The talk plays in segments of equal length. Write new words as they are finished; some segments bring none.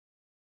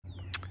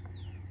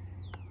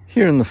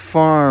Here in the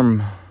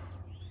farm,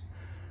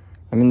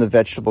 I'm in the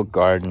vegetable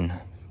garden,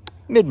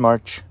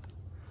 mid-March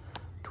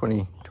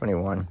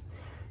 2021,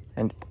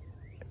 and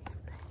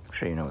I'm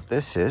sure you know what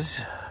this is.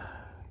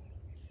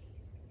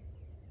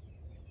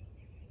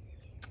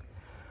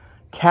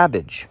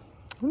 Cabbage.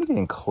 Let me get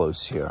in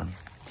close here.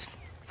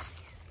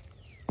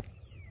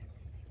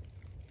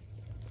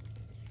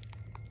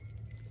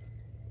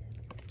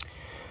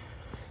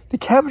 The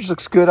cabbage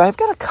looks good. I've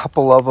got a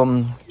couple of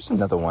them. Here's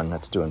another one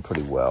that's doing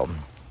pretty well.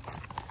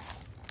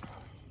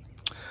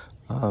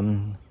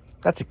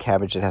 That's a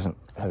cabbage that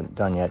haven't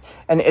done yet,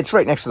 and it's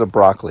right next to the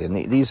broccoli. And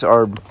these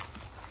are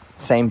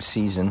same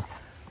season.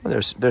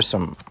 Well, there's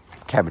some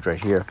cabbage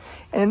right here,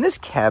 and in this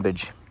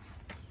cabbage,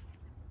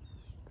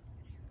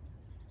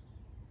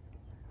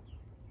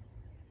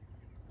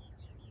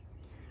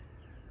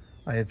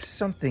 I have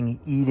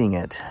something eating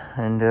it,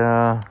 and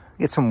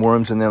get some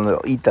worms, and then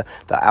they'll eat the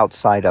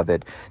outside of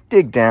it.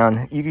 Dig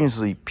down. You can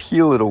usually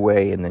peel it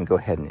away, and then go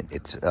ahead and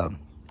it's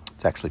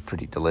actually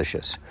pretty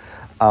delicious.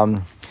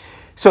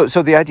 So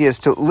the idea is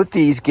to let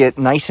these get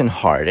nice and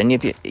hard, and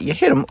if you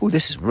hit them, ooh,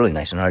 this is really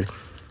nice and hard.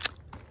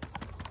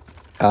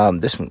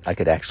 This one I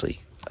could actually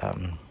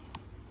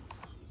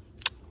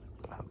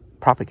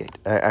propagate,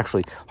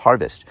 actually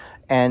harvest.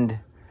 And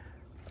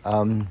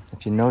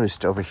if you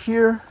noticed over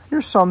here,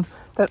 here's some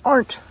that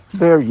aren't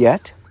there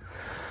yet,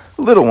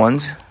 little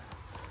ones.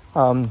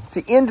 It's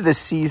the end of the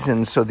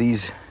season, so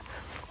these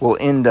will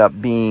end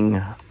up being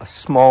a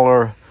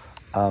smaller.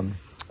 And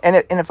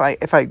if I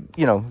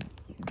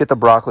get the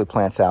broccoli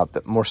plants out,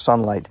 that more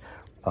sunlight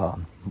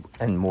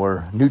and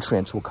more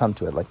nutrients will come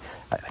to it. Like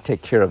I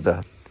take care of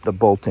the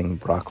bolting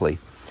broccoli.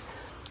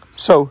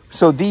 So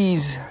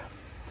these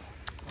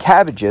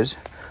cabbages,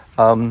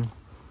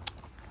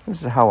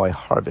 this is how I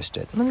harvest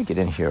it. Let me get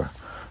in here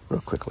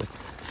real quickly.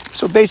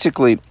 So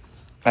basically,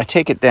 I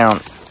take it down.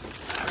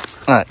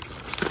 I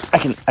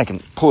can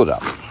pull it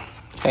up.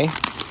 Okay,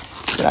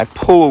 then I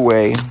pull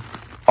away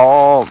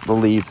all the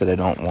leaves that I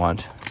don't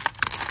want.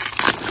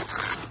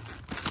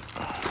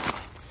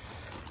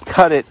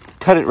 Cut it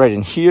right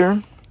in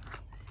here.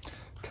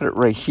 Cut it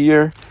right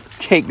here.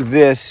 Take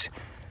this,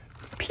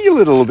 peel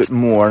it a little bit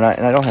more, and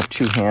I don't have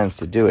two hands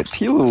to do it.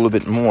 Peel it a little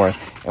bit more,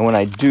 and when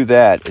I do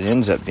that, it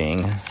ends up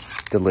being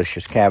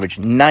delicious cabbage.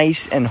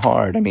 Nice and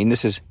hard. I mean,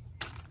 this is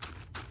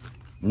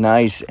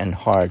nice and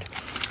hard.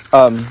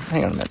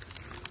 Hang on a minute.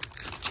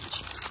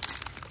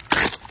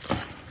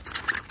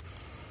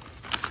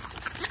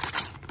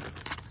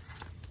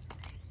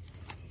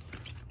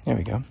 There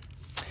we go.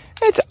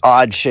 It's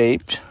odd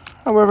shaped.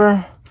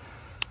 However,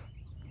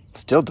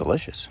 still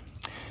delicious.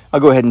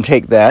 I'll go ahead and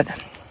take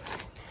that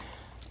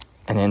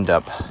and end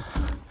up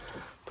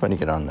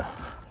putting it on the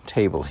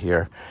table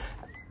here,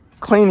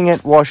 cleaning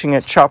it, washing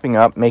it, chopping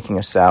up, making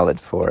a salad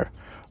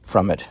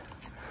from it.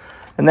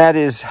 And that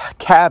is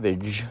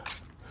cabbage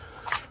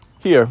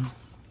here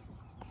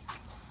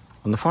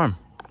on the farm.